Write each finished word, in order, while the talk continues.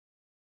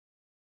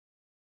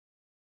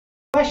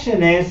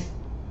Question is,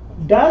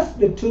 does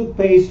the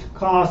toothpaste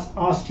cause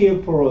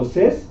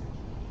osteoporosis?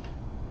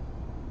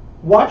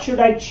 What should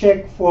I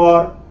check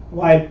for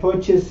while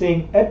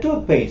purchasing a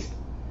toothpaste?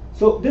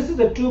 So this is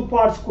a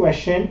two-part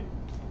question.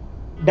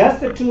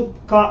 Does the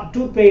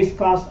toothpaste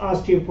cause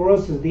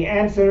osteoporosis? The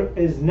answer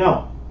is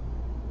no.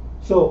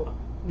 So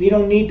we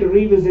don't need to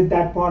revisit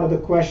that part of the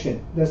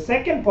question. The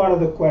second part of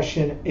the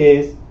question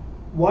is,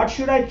 what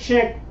should I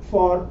check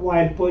for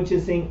while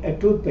purchasing a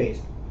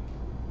toothpaste?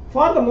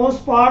 For the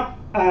most part,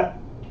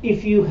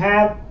 if you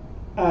have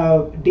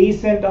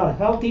decent or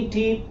healthy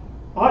teeth,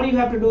 all you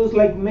have to do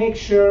is make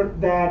sure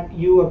that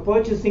you are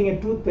purchasing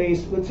a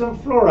toothpaste with some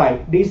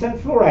fluoride, decent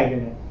fluoride in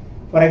it.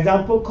 For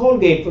example,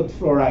 Colgate with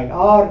fluoride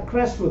or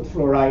Crest with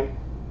fluoride.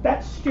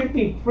 That should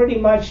be pretty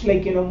much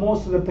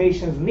most of the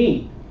patients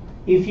need.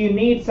 If you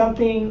need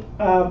something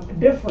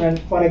different,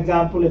 for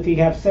example, if you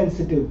have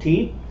sensitive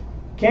teeth,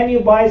 can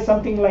you buy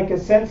something like a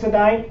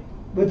Sensodyne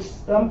with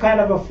some kind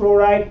of a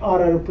fluoride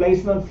or a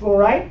replacement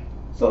fluoride?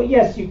 So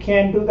yes, you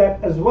can do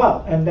that as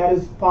well, and that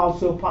is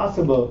also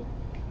possible.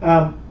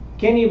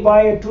 Can you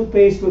buy a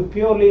toothpaste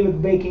purely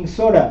with baking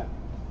soda?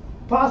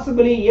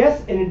 Possibly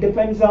yes, and it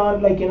depends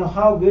on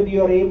how good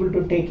you are able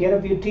to take care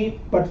of your teeth.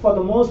 But for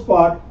the most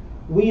part,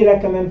 we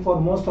recommend for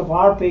most of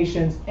our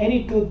patients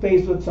any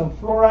toothpaste with some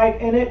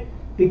fluoride in it,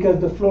 because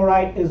the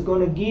fluoride is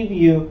going to give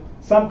you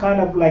some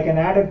kind of an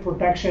added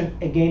protection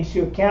against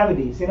your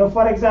cavities.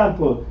 For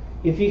example,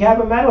 if you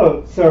have a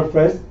metal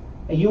surface,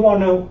 you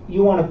want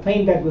to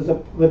paint that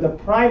with a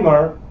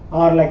primer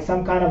or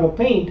some kind of a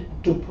paint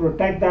to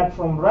protect that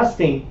from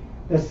rusting.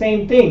 The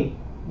same thing,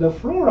 the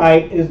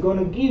fluoride is going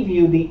to give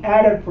you the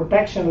added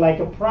protection like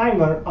a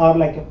primer or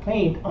like a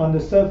paint on the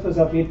surface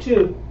of your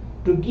tooth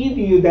to give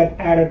you that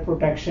added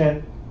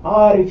protection.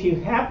 Or if you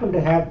happen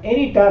to have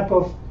any type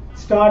of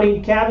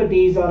starting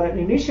cavities or an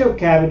initial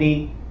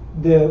cavity,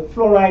 the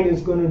fluoride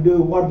is going to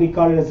do what we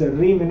call it as a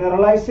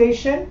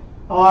remineralization,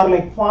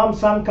 or form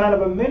some kind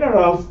of a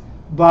minerals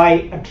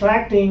by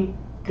attracting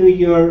to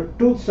your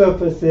tooth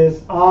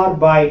surfaces or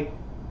by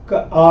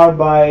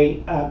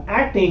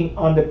acting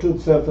on the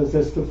tooth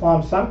surfaces to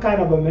form some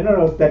kind of a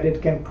minerals that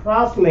it can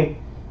cross-link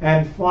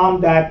and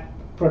form that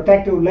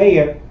protective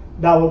layer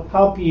that will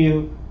help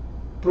you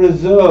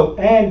preserve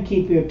and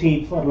keep your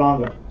teeth for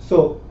longer.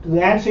 So to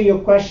answer your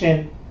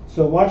question,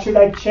 so what should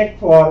I check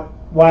for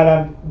while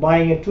I'm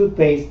buying a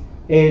toothpaste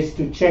is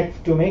to check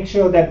to make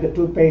sure that the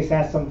toothpaste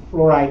has some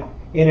fluoride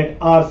in it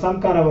or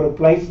some kind of a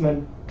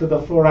replacement to the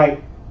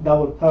fluoride that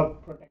will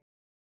help protect